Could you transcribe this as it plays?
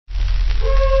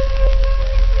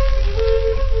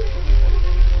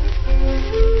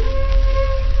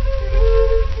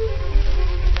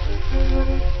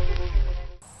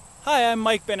I'm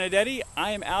Mike Benedetti.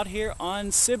 I am out here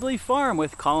on Sibley Farm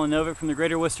with Colin Novick from the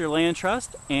Greater Worcester Land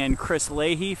Trust and Chris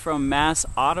Leahy from Mass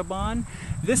Audubon.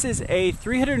 This is a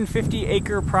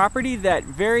 350-acre property that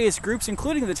various groups,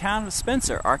 including the town of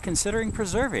Spencer, are considering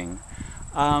preserving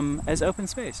as open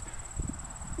space.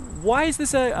 Why is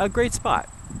this a great spot?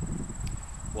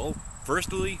 Well,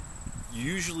 firstly, you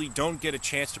usually don't get a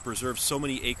chance to preserve so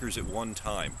many acres at one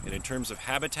time. And in terms of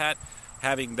habitat,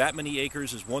 having that many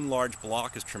acres as one large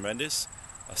block is tremendous.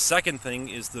 A second thing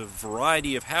is the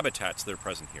variety of habitats that are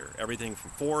present here. Everything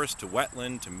from forest to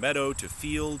wetland to meadow to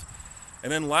field.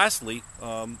 And then lastly,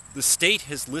 the state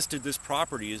has listed this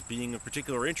property as being of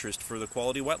particular interest for the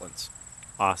quality wetlands.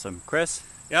 Awesome. Chris?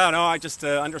 Yeah, no, I just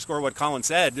underscore what Colin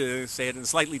said, say it in a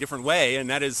slightly different way,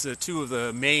 and that is two of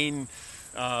the main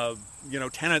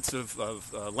tenets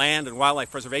of land and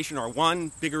wildlife preservation are: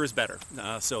 one, bigger is better.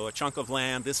 So a chunk of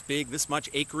land this big, this much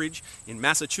acreage in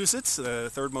Massachusetts, the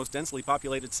third most densely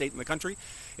populated state in the country,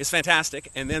 is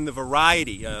fantastic. And then the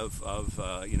variety of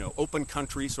open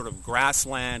country, sort of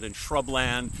grassland and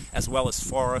shrubland, as well as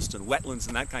forest and wetlands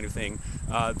and that kind of thing.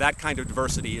 That kind of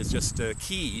diversity is just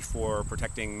key for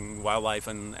protecting wildlife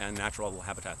and natural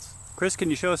habitats. Chris, can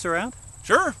you show us around?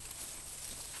 Sure.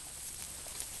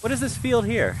 What is this field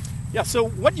here? Yeah, so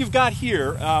what you've got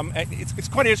here, it's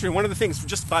quite interesting. One of the things,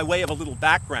 just by way of a little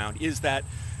background, is that,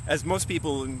 as most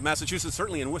people in Massachusetts,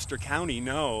 certainly in Worcester County,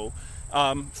 know,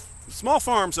 small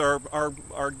farms are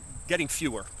getting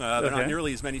fewer. There are not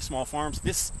nearly as many small farms.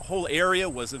 This whole area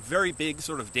was a very big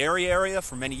sort of dairy area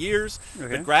for many years,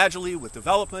 but gradually, with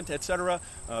development, etc.,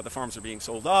 the farms are being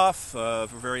sold off for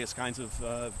various kinds of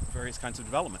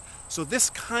development. So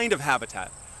this kind of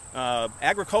habitat,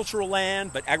 agricultural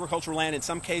land, but agricultural land in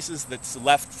some cases that's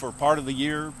left for part of the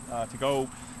year to go,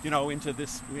 into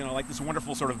this, like this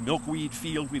wonderful sort of milkweed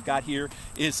field we've got here,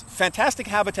 is fantastic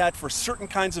habitat for certain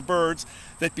kinds of birds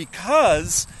that,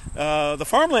 because the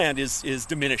farmland is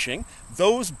diminishing,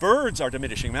 those birds are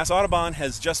diminishing. Mass Audubon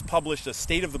has just published a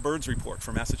State of the Birds report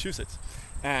for Massachusetts.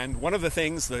 And one of the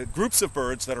things, the groups of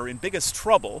birds that are in biggest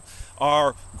trouble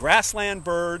are grassland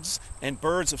birds and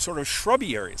birds of sort of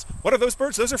shrubby areas. What are those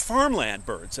birds? Those are farmland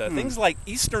birds. Things like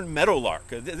eastern meadowlark.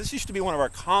 This used to be one of our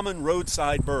common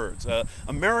roadside birds.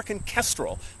 American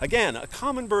kestrel. Again, a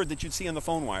common bird that you'd see on the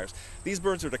phone wires. These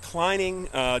birds are declining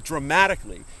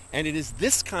dramatically. And it is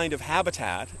this kind of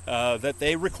habitat that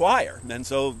they require. And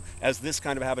so as this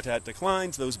kind of habitat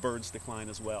declines, those birds decline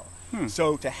as well.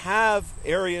 So to have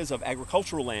areas of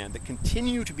agricultural land that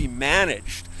continue to be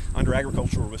managed under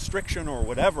agricultural restriction or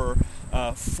whatever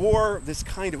for this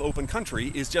kind of open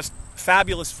country is just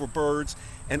fabulous for birds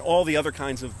and all the other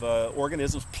kinds of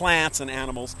organisms, plants and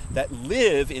animals that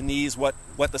live in these what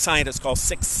the scientists call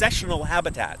successional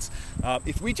habitats.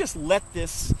 If we just let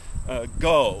this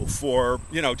go for,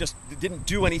 just didn't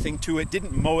do anything to it,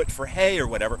 didn't mow it for hay or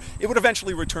whatever, it would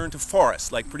eventually return to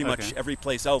forest, like pretty much every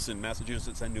place else in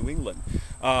Massachusetts and New England.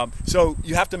 So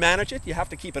you have to manage it, you have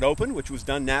to keep it open, which was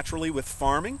done naturally with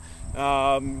farming,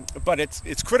 but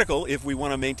it's critical if we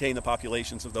want to maintain the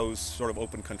populations of those sort of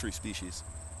open country species.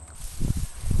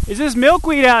 Is this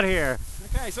milkweed out here?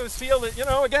 Okay, so this field,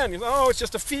 again, it's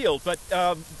just a field, but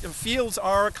fields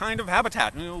are a kind of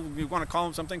habitat. You want to call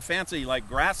them something fancy like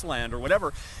grassland or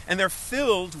whatever, and they're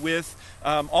filled with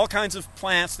all kinds of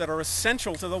plants that are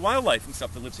essential to the wildlife and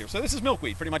stuff that lives here. So this is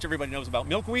milkweed. Pretty much everybody knows about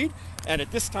milkweed, and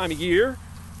at this time of year,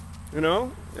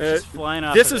 Just flying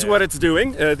off this of is there. what it's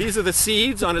doing. These are the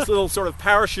seeds on its little sort of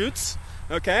parachutes.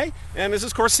 Okay, and this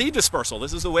is, of course, seed dispersal.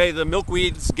 This is the way the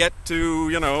milkweeds get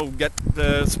to,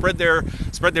 spread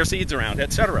their seeds around,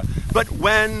 etc. But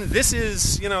when this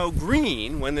is,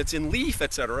 green, when it's in leaf,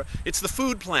 etc., it's the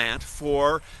food plant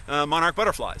for monarch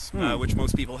butterflies, which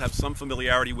most people have some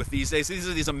familiarity with these days. These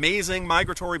are these amazing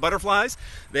migratory butterflies.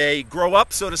 They grow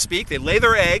up, so to speak. They lay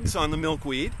their eggs on the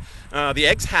milkweed. The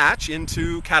eggs hatch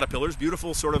into caterpillars,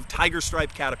 beautiful sort of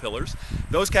tiger-striped caterpillars.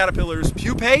 Those caterpillars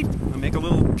pupate, make a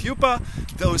little pupa.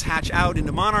 Those hatch out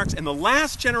into monarchs, and the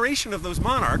last generation of those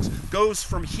monarchs goes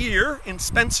from here in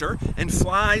Spencer and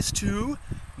flies to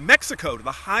Mexico, to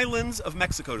the highlands of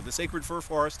Mexico, to the sacred fir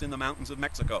forest in the mountains of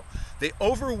Mexico. They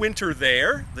overwinter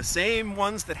there, the same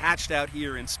ones that hatched out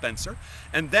here in Spencer,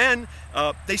 and then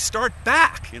they start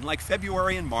back in like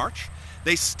February and March.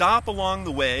 They stop along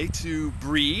the way to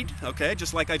breed, okay,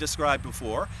 just like I described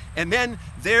before, and then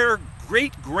their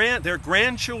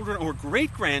grandchildren or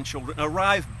great-grandchildren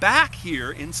arrive back here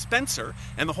in Spencer,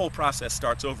 and the whole process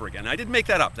starts over again. I didn't make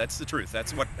that up. That's the truth.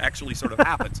 That's what actually sort of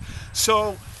happens.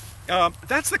 So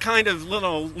that's the kind of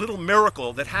little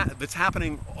miracle that's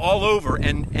happening all over.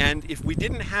 And if we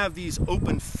didn't have these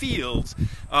open fields,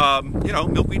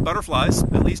 milkweed butterflies,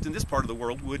 at least in this part of the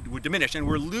world, would diminish. And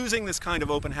we're losing this kind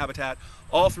of open habitat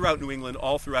all throughout New England,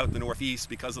 all throughout the Northeast,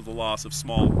 because of the loss of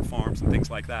small farms and things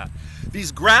like that.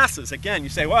 These grasses, again, you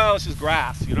say, well, it's just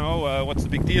grass, what's the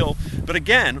big deal? But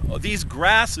again, these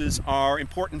grasses are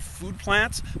important food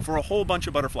plants for a whole bunch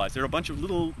of butterflies. There are a bunch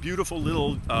of beautiful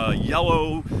little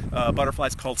yellow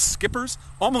butterflies called skippers,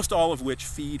 almost all of which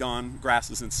feed on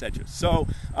grasses and sedges. So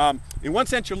in one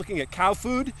sense, you're looking at cow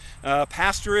food,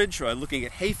 pasturage, or looking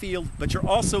at hayfield, but you're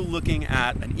also looking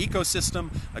at an ecosystem,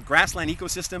 a grassland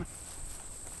ecosystem.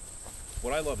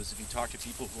 What I love is if you talk to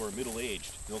people who are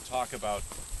middle-aged, they'll talk about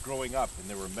growing up and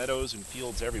there were meadows and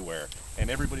fields everywhere, and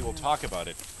everybody will talk about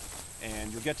it,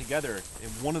 and you'll get together,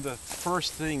 and one of the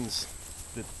first things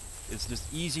that is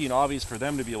just easy and obvious for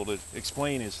them to be able to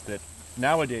explain is that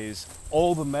nowadays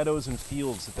all the meadows and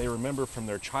fields that they remember from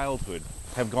their childhood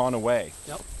have gone away.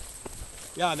 Yep.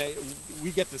 Yeah, and we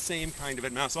get the same kind of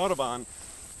at Mass Audubon.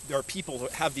 There are people who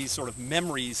have these sort of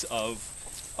memories of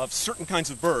certain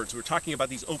kinds of birds. We're talking about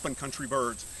these open country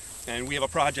birds, and we have a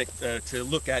project to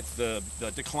look at the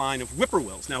decline of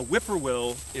whippoorwills. Now,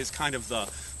 whippoorwill is kind of the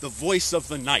voice of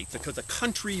the night, the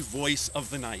country voice of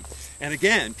the night. And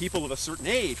again, people of a certain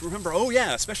age remember, oh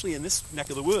yeah, especially in this neck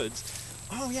of the woods,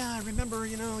 oh yeah, I remember,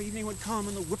 evening would come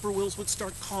and the whippoorwills would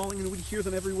start calling and we'd hear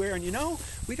them everywhere, and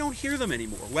we don't hear them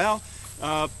anymore. Well,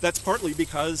 that's partly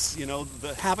because,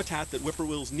 the habitat that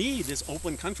whippoorwills need, this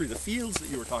open country, the fields that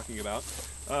you were talking about,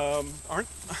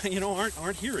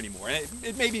 aren't here anymore.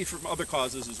 It may be from other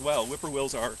causes as well.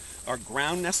 Whippoorwills are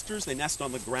ground nesters. They nest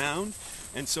on the ground,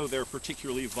 and so they're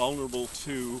particularly vulnerable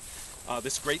to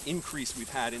this great increase we've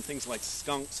had in things like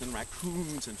skunks and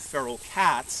raccoons and feral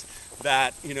cats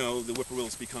that, the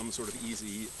whippoorwills become sort of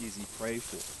easy prey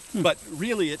for. But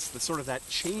really it's the sort of that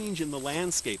change in the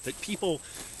landscape that people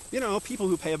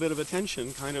who pay a bit of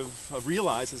attention kind of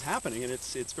realize is happening, and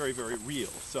it's very, very real.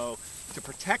 So to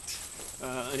protect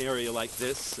an area like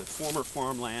this, former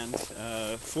farmland,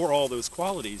 for all those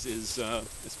qualities is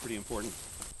pretty important.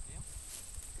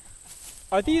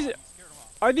 Are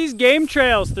these game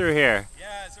trails through here?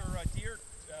 Yeah, these are deer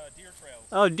trails.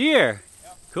 Oh, deer.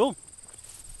 Yep. Cool.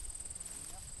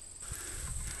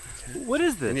 What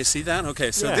is this? Can you see that?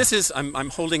 Okay, so Yeah. this is, I'm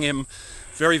holding him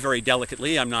very, very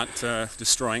delicately. I'm not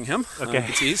destroying him. Okay. You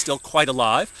can see he's still quite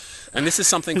alive. And this is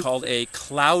something called a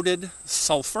clouded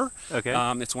sulfur. Okay.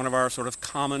 It's one of our sort of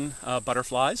common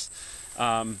butterflies.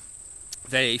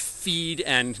 They feed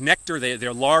and nectar.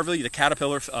 They're larvae. The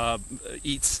caterpillar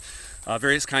eats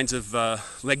various kinds of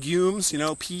legumes,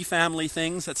 pea family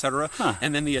things, etc. Huh.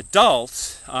 And then the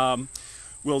adults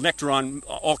will nectar on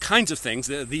all kinds of things.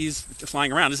 These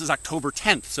flying around. This is October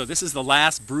 10th, so this is the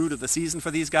last brood of the season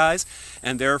for these guys,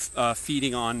 and they're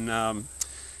feeding on,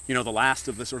 the last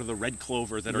of the sort of the red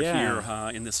clover that are here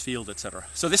in this field, etc.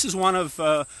 So this is one of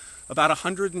about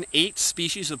 108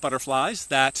 species of butterflies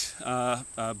that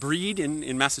breed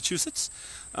in Massachusetts.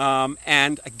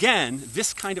 And again,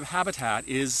 this kind of habitat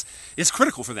is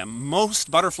critical for them. Most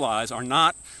butterflies are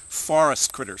not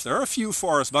forest critters. There are a few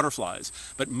forest butterflies,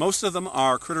 but most of them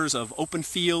are critters of open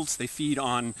fields. They feed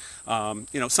on,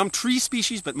 some tree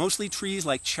species, but mostly trees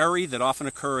like cherry that often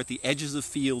occur at the edges of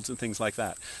fields and things like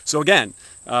that. So again,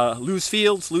 lose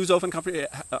fields, lose open country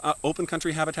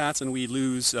habitats, and we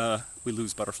lose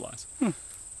butterflies.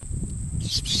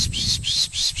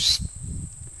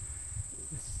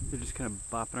 They're just kind of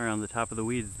bopping around the top of the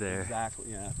weeds there.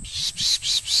 Exactly, yeah.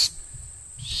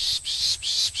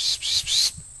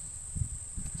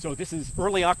 So this is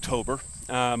early October.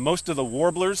 Most of the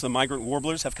warblers, the migrant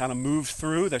warblers, have kind of moved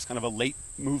through. There's kind of a late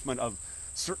movement of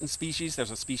certain species.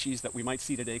 There's a species that we might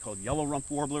see today called yellow rump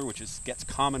warbler, which gets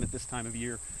common at this time of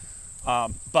year.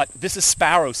 But this is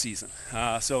sparrow season.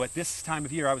 So at this time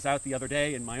of year, I was out the other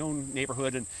day in my own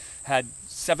neighborhood and had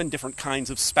 7 different kinds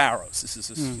of sparrows. This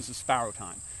is sparrow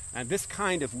time. And this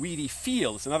kind of weedy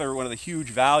field is another one of the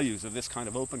huge values of this kind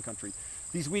of open country.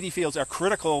 These weedy fields are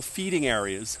critical feeding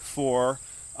areas for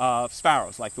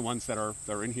sparrows, like the ones that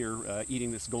are in here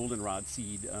eating this goldenrod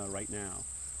seed right now.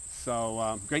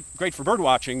 So great for bird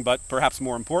watching, but perhaps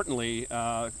more importantly,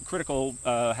 critical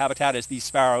habitat as these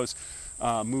sparrows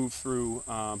move through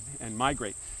and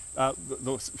migrate.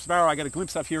 The sparrow I got a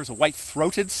glimpse of here is a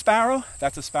white-throated sparrow.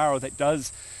 That's a sparrow that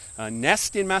does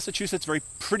nest in Massachusetts. Very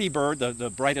pretty bird. The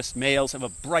brightest males have a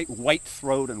bright white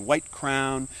throat and white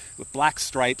crown with black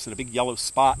stripes and a big yellow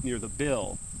spot near the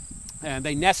bill. And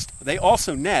they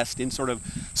also nest in sort of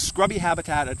scrubby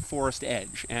habitat at forest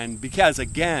edge. And because,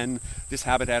 again, this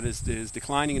habitat is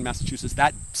declining in Massachusetts,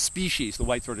 that species, the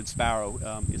white-throated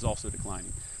sparrow, is also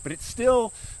declining. But it's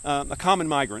still a common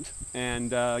migrant,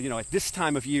 and at this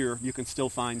time of year, you can still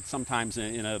find sometimes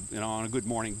on a good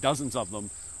morning dozens of them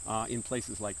in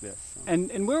places like this.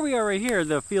 And where we are right here,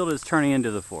 the field is turning into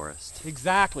the forest.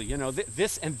 Exactly.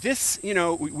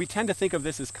 We tend to think of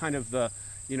this as kind of the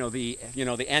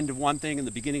end of one thing and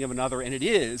the beginning of another, and it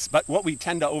is, but what we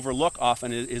tend to overlook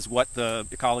often is what the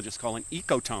ecologists call an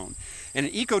ecotone. And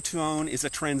an ecotone is a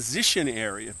transition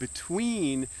area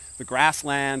between the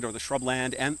grassland or the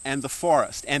shrubland and the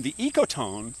forest. And the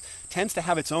ecotone tends to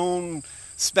have its own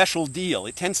special deal.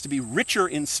 It tends to be richer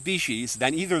in species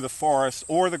than either the forest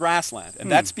or the grassland. And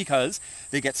that's because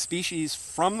they get species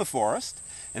from the forest,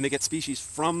 and they get species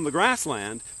from the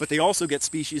grassland, but they also get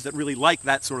species that really like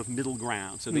that sort of middle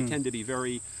ground. So they tend to be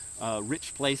very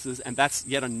rich places, and that's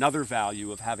yet another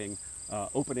value of having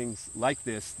openings like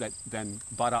this that then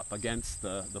butt up against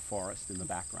the forest in the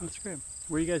background. That's great.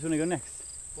 Where do you guys want to go next?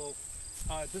 Well,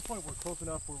 at this point we're close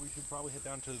enough where we should probably head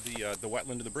down to the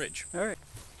wetland of the bridge. All right.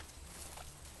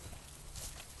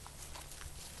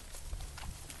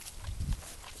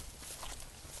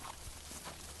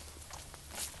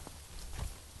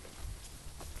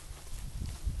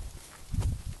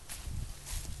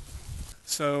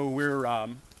 So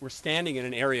we're standing in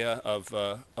an area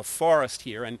of forest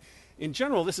here, and in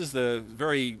general, this is the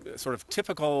very sort of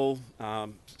typical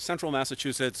central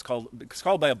Massachusetts, it's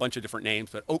called by a bunch of different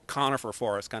names, but oak conifer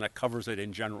forest kind of covers it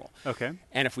in general. Okay.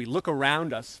 And if we look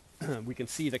around us, we can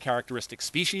see the characteristic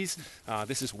species.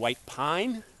 This is white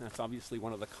pine. That's obviously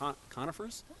one of the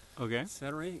conifers. Okay.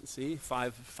 Etc. You can see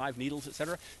five needles,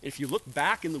 etc. If you look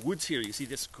back in the woods here, you see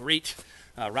this great,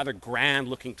 rather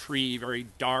grand-looking tree, very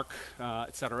dark,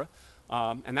 etc.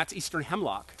 And that's eastern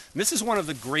hemlock. And this is one of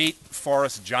the great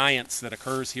forest giants that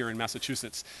occurs here in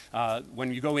Massachusetts.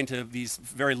 When you go into these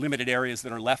very limited areas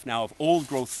that are left now of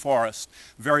old-growth forest,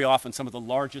 very often some of the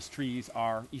largest trees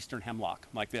are eastern hemlock,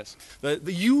 like this.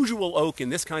 The usual oak in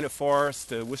this kind of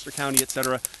forest, Worcester County,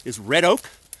 etc., is red oak.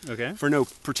 Okay. For no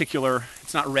particular,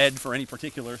 it's not red for any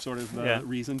particular sort of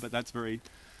reason, but that's very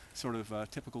sort of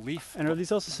typical leaf. And are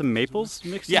these also some maples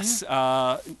mixed in? Yes.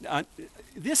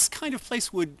 This kind of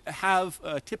place would have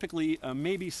typically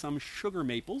maybe some sugar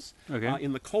maples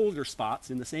in the colder spots,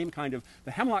 in the same kind of,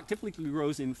 the hemlock typically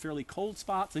grows in fairly cold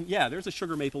spots, and yeah, there's a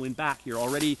sugar maple in back here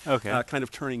already kind of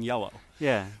turning yellow.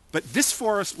 Yeah. But this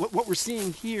forest, what we're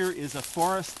seeing here is a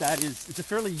forest that it's a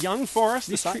fairly young forest.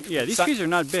 These trees are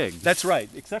not big. That's right,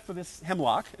 except for this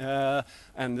hemlock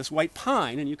and this white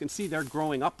pine, and you can see they're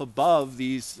growing up above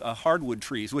these hardwood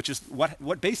trees, which is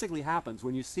what basically happens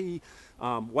when you see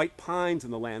white pines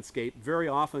in the landscape. Very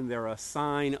often they're a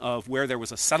sign of where there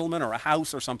was a settlement or a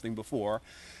house or something before.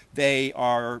 They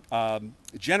are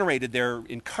generated, they're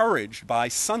encouraged by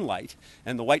sunlight,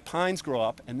 and the white pines grow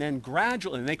up, and then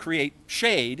gradually, and they create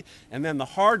shade, and then the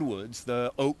hardwoods,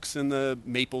 the oaks and the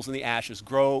maples and the ashes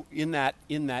grow in that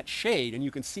shade, and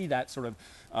you can see that sort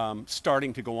of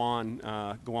starting to go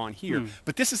on here.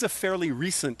 But this is a fairly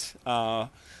recent,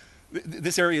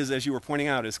 this area, as you were pointing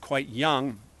out, is quite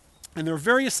young. And there are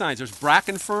various signs. There's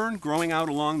bracken fern growing out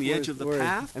along the edge of the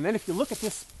path. And then if you look at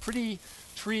this pretty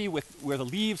tree where the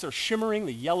leaves are shimmering,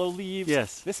 the yellow leaves.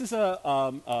 Yes. This is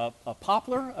a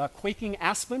poplar, a quaking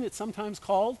aspen it's sometimes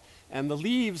called. And the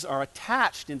leaves are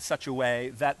attached in such a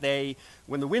way that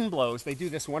when the wind blows, they do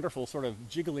this wonderful sort of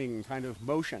jiggling kind of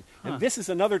motion. And this is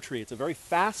another tree. It's a very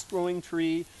fast-growing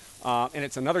tree, and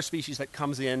it's another species that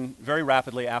comes in very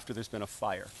rapidly after there's been a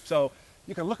fire. So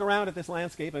you can look around at this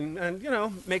landscape and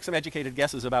make some educated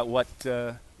guesses about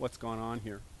what's going on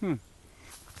here.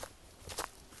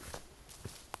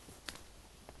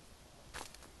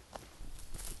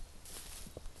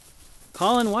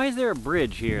 Colin, why is there a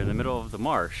bridge here in the middle of the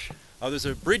marsh? There's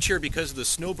a bridge here because of the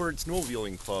Snowbird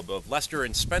Snowmobiling Club of Lester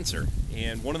and Spencer.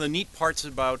 And one of the neat parts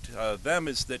about them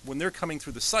is that when they're coming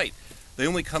through the site, they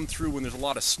only come through when there's a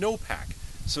lot of snowpack.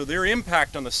 So their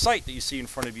impact on the site that you see in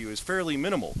front of you is fairly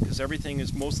minimal because everything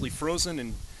is mostly frozen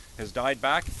and has died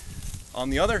back. On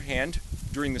the other hand,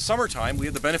 during the summertime, we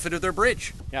have the benefit of their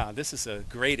bridge. Yeah, this is a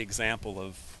great example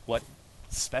of what's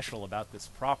special about this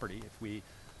property. If we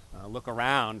look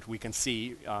around, we can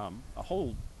see a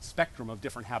whole spectrum of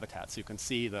different habitats. You can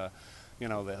see the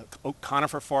oak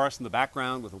conifer forest in the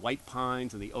background with the white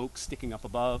pines and the oaks sticking up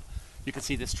above. You can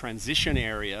see this transition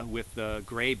area with the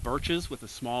gray birches with the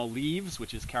small leaves,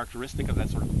 which is characteristic of that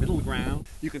sort of middle ground.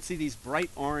 You can see these bright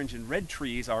orange and red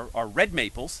trees are red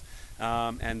maples,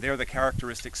 and they're the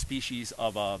characteristic species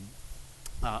of a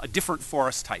a different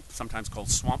forest type, sometimes called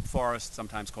swamp forest,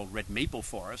 sometimes called red maple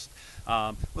forest,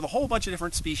 with a whole bunch of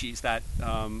different species that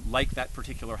like that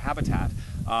particular habitat.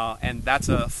 And that's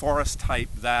a forest type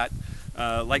that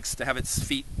likes to have its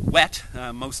feet wet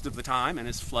most of the time and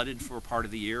is flooded for part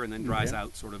of the year and then dries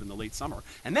out sort of in the late summer.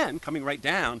 And then coming right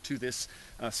down to this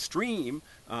stream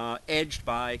edged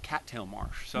by cattail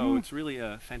marsh. So it's really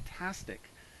a fantastic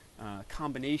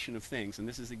combination of things, and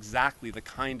this is exactly the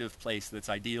kind of place that's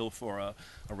ideal for a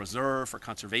reserve, for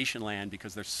conservation land,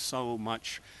 because there's so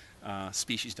much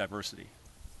species diversity.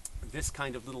 This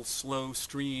kind of little slow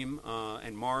stream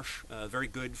and marsh, very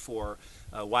good for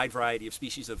a wide variety of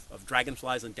species of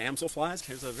dragonflies and damselflies.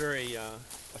 Here's a very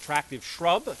attractive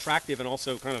shrub, attractive and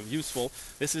also kind of useful.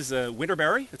 This is a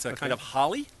winterberry. It's a kind of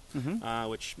holly.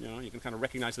 Which, you know, you can kind of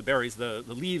recognize the berries. The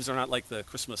leaves are not like the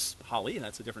Christmas holly.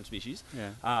 That's a different species.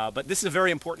 But this is a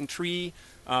very important tree.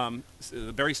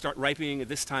 The berries start ripening at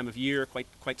this time of year,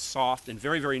 quite soft and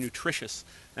very, very nutritious,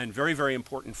 and very, very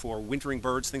important for wintering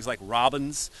birds, things like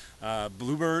robins,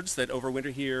 bluebirds that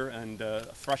overwinter here, and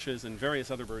thrushes and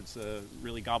various other birds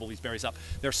really gobble these berries up.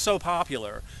 They're so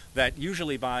popular that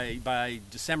usually by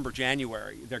December,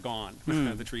 January, they're gone.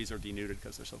 The trees are denuded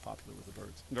because they're so popular with the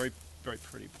birds. Very, very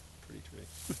pretty tree.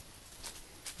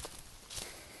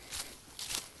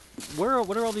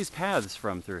 What are all these paths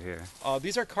from through here?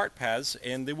 These are cart paths,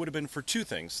 and they would have been for two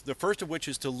things. The first of which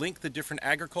is to link the different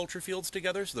agriculture fields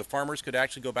together so the farmers could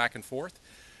actually go back and forth.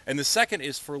 And the second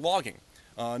is for logging.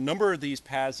 A number of these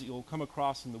paths that you'll come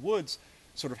across in the woods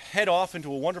sort of head off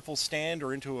into a wonderful stand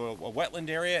or into a wetland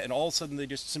area, and all of a sudden they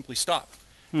just simply stop.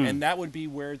 And that would be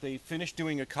where they finished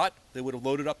doing a cut, they would have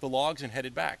loaded up the logs and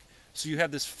headed back. So you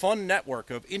have this fun network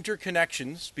of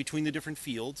interconnections between the different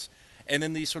fields, and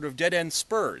then these sort of dead-end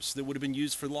spurs that would have been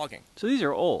used for logging. So these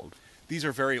are old. These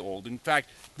are very old. In fact,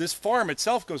 this farm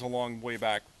itself goes a long way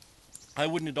back. I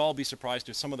wouldn't at all be surprised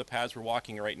if some of the paths we're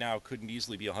walking right now couldn't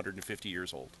easily be 150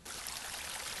 years old.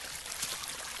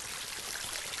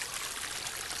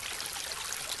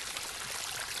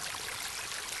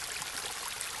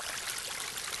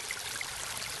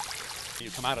 You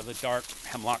come out of the dark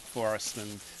hemlock forest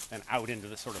and out into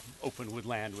the sort of open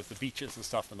woodland with the beaches and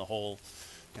stuff, and the whole,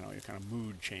 you know, your kind of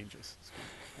mood changes.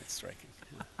 It's striking.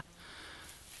 Yeah.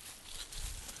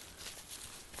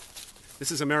 This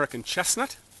is American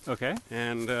chestnut. Okay.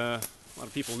 And a lot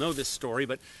of people know this story,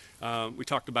 but we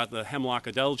talked about the hemlock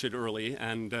adelgid early,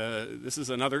 and this is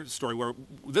another story where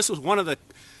this was one of the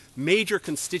major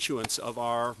constituents of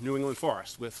our New England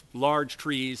forest, with large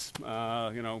trees,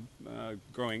 growing,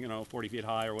 40 feet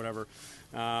high or whatever.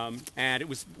 And it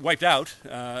was wiped out,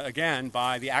 again,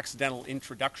 by the accidental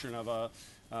introduction of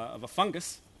a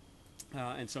fungus.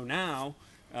 And so now,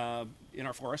 in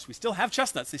our forest, we still have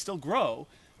chestnuts. They still grow,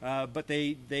 but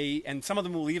and some of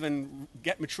them will even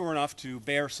get mature enough to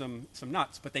bear some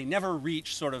nuts, but they never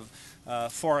reach sort of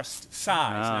forest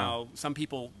size. Now, some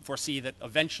people foresee that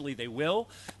eventually they will,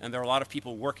 and there are a lot of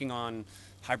people working on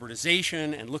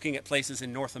hybridization and looking at places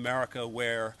in North America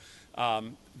where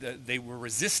they were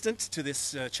resistant to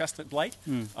this chestnut blight,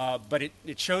 but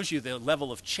it shows you the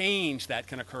level of change that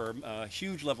can occur, a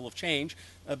huge level of change,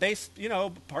 based,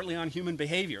 partly on human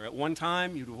behavior. At one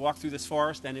time, you'd walk through this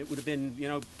forest and it would have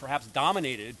been, perhaps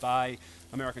dominated by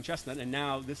American chestnut, and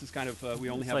now this is kind of, we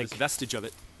only have this vestige of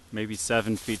it. Maybe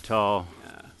 7 feet tall.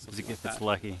 Yeah, if it's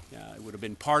lucky. Yeah, it would have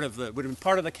been part of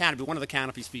the canopy, one of the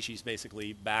canopy species,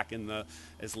 basically back in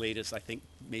as late as I think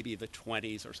maybe the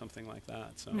 20s or something like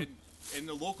that. So. In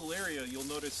the local area, you'll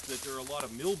notice that there are a lot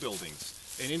of mill buildings.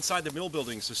 And inside the mill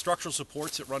buildings, the structural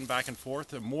supports that run back and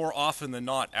forth are more often than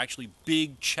not actually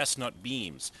big chestnut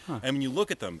beams. And when you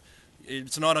look at them,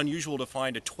 it's not unusual to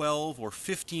find a 12 or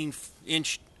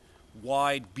 15-inch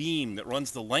wide beam that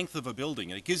runs the length of a building.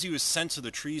 And it gives you a sense of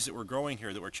the trees that were growing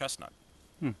here that were chestnut.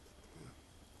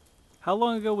 How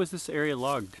long ago was this area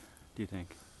logged, do you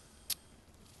think?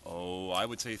 Oh, I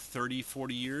would say 30,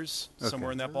 40 years,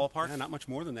 somewhere in that ballpark. Yeah, not much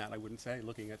more than that, I wouldn't say,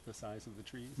 looking at the size of the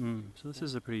trees. So this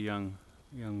is a pretty young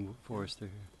forest through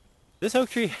here. This oak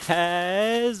tree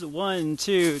has 1,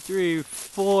 2, 3,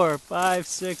 4, 5,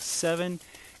 6, 7,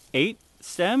 8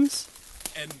 stems.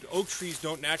 And oak trees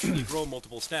don't naturally grow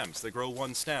multiple stems. They grow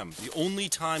one stem. The only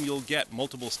time you'll get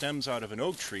multiple stems out of an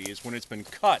oak tree is when it's been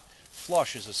cut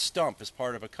flush as a stump as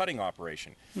part of a cutting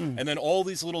operation. And then all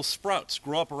these little sprouts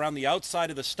grow up around the outside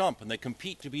of the stump, and they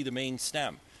compete to be the main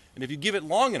stem. And if you give it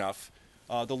long enough,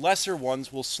 the lesser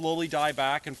ones will slowly die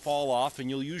back and fall off, and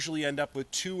you'll usually end up with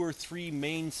 2 or 3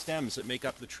 main stems that make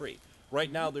up the tree.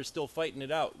 Right now, they're still fighting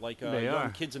it out like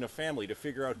young kids in a family to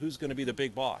figure out who's going to be the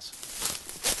big boss.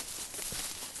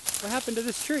 What happened to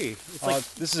this tree? It's like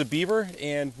This is a beaver,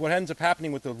 and what ends up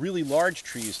happening with the really large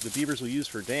trees the beavers will use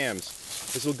for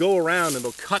dams is they'll go around and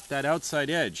they'll cut that outside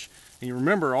edge. And you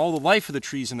remember all the life of the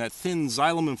trees in that thin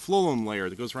xylem and phloem layer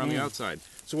that goes around the outside.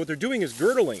 So what they're doing is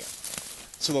girdling it.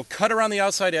 So they'll cut around the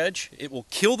outside edge, it will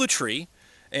kill the tree,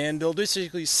 and they'll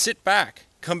basically sit back.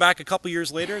 Come back a couple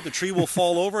years later, the tree will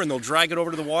fall over and they'll drag it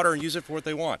over to the water and use it for what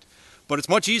they want. But it's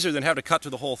much easier than having to cut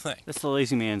through the whole thing. that's the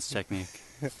lazy man's technique.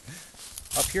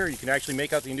 Up here you can actually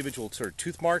make out the individual sort of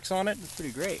tooth marks on it. That's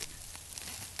pretty great.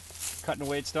 Cutting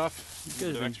away at stuff.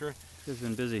 Good. The extra. It's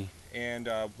been busy. And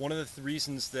one of the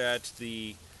reasons that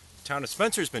the town of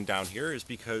Spencer's been down here is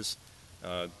because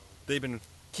they've been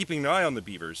keeping an eye on the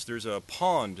beavers. There's a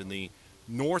pond in the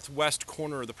northwest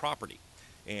corner of the property,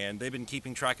 and they've been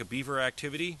keeping track of beaver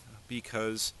activity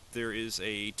because there is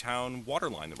a town water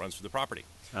line that runs through the property.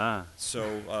 Ah.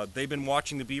 So they've been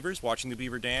watching the beavers, watching the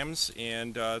beaver dams,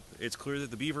 and it's clear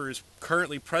that the beaver is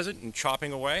currently present and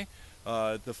chopping away.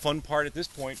 The fun part at this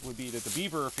point would be that the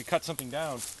beaver, if you cut something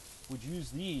down, would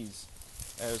use these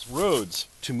as roads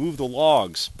to move the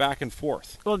logs back and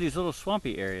forth. Oh, these little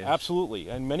swampy areas. Absolutely.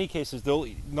 In many cases, they'll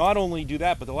not only do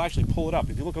that, but they'll actually pull it up.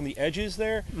 If you look on the edges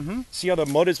there, see how the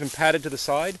mud has been patted to the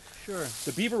side? Sure.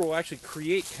 The beaver will actually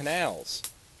create canals.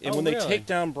 And Oh, when they really? take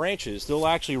down branches, they'll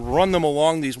actually run them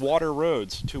along these water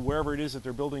roads to wherever it is that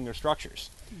they're building their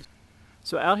structures.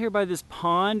 So out here by this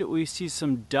pond, we see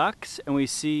some ducks and we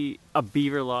see a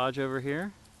beaver lodge over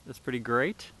here. That's pretty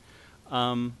great.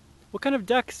 What kind of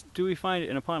ducks do we find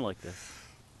in a pond like this?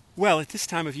 Well, at this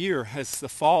time of year, as the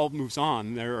fall moves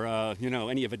on, there are,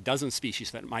 any of a dozen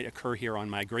species that might occur here on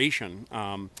migration.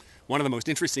 One of the most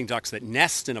interesting ducks that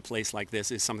nest in a place like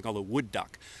this is something called a wood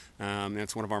duck.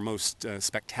 It's one of our most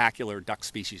spectacular duck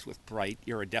species with bright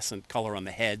iridescent color on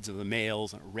the heads of the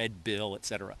males, and a red bill,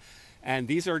 etc. And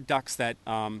these are ducks that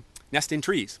nest in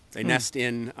trees. They nest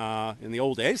in the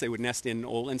old days, they would nest in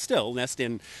and still nest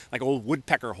in like old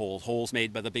woodpecker holes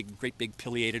made by the great big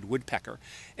pileated woodpecker.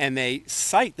 And they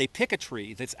pick a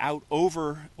tree that's out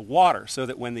over water so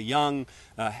that when the young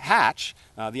hatch,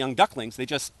 the young ducklings, they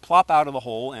just plop out of the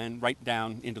hole and right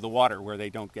down into the water where they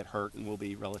don't get hurt and will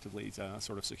be relatively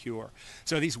sort of secure.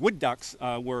 So these wood ducks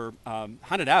were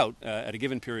hunted out at a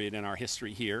given period in our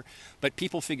history here, but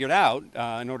people figured out,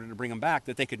 in order to bring them back,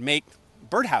 that they could make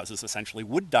birdhouses, essentially,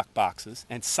 wood duck boxes,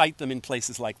 and site them in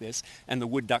places like this, and the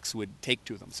wood ducks would take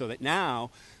to them. So that now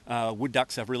wood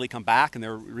ducks have really come back, and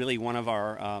they're really one of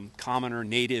our commoner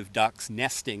native ducks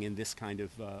nesting in this kind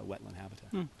of wetland habitat.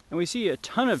 And we see a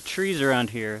ton of trees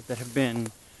around here that have been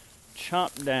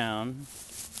chopped down,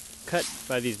 cut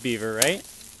by these beaver, right?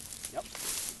 Yep.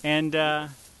 And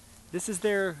this is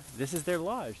their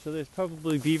lodge. So there's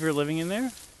probably beaver living in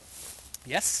there.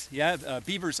 Yes, yeah.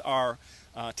 Beavers are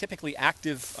typically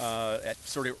active at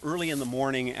sort of early in the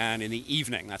morning and in the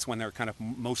evening. That's when they're kind of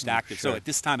most active. Sure. So at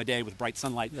this time of day with bright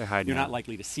sunlight, They're hiding you're not out.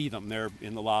 likely to see them. They're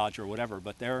in the lodge or whatever,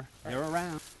 but they're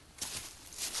around.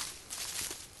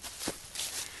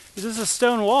 Is this a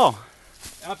stone wall?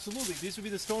 Absolutely. These would be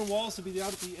the stone walls to be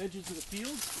out at the edges of the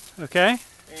fields. Okay.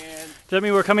 And Does that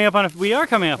mean we're coming up on we are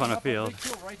coming up on a up field. big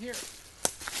hill right here.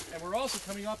 And we're also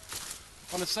coming up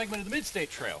on a segment of the Mid-State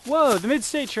Trail. Whoa, the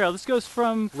Mid-State Trail. This goes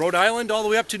from Rhode Island all the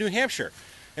way up to New Hampshire.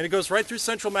 And it goes right through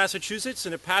central Massachusetts,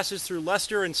 and it passes through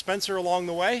Leicester and Spencer along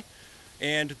the way.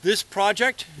 And this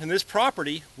project and this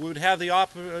property would have the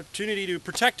opportunity to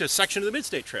protect a section of the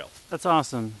Mid-State Trail. That's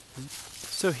awesome.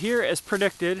 So here, as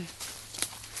predicted,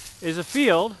 is a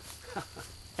field,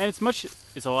 and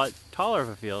it's a lot taller of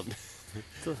a field.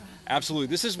 Absolutely.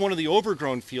 This is one of the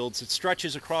overgrown fields that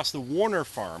stretches across the Warner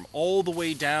farm all the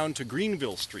way down to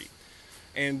Greenville Street.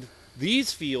 And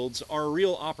these fields are a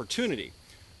real opportunity.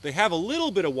 They have a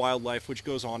little bit of wildlife which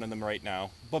goes on in them right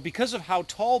now, but because of how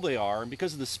tall they are and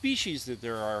because of the species that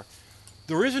there are,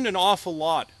 there isn't an awful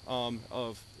lot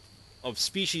of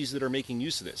species that are making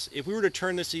use of this. If we were to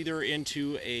turn this either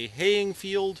into a haying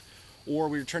field or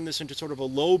we were to turn this into sort of a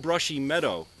low brushy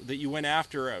meadow that you went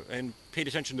after and paid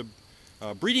attention to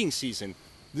breeding season,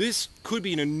 this could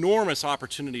be an enormous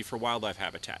opportunity for wildlife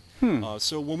habitat.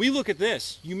 So when we look at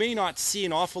this, you may not see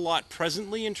an awful lot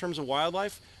presently in terms of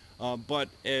wildlife, but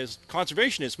as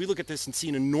conservationists, we look at this and see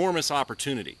an enormous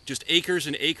opportunity. Just acres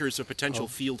and acres of potential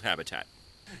field habitat.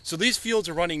 So these fields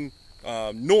are running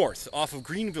north off of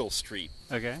Greenville Street.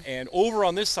 Okay. And over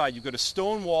on this side, you've got a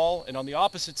stone wall, and on the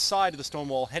opposite side of the stone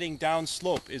wall, heading down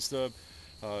slope, is the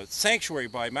sanctuary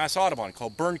by Mass Audubon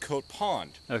called Burncoat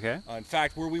Pond. Okay. In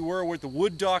fact, where we were with the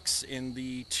wood ducks and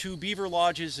the two beaver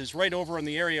lodges is right over in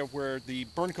the area where the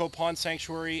Burncoat Pond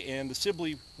Sanctuary and the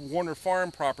Sibley Warner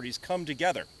Farm properties come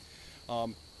together.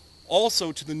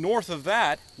 Also, to the north of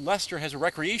that, Leicester has a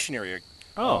recreation area.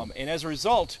 And as a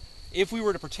result, if we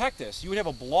were to protect this, you would have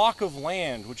a block of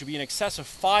land which would be in excess of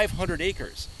 500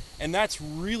 acres. And that's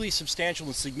really substantial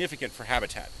and significant for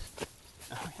habitat.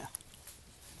 Oh, yeah.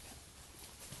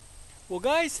 Well,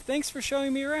 guys, thanks for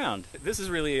showing me around. This is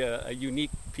really a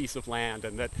unique piece of land,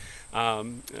 and that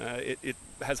it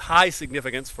has high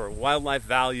significance for wildlife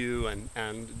value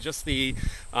and just the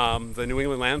New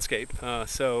England landscape.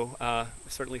 So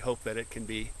certainly hope that it can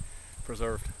be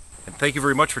preserved. And thank you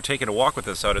very much for taking a walk with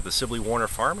us out at the Sibley Warner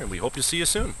Farm, and we hope to see you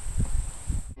soon.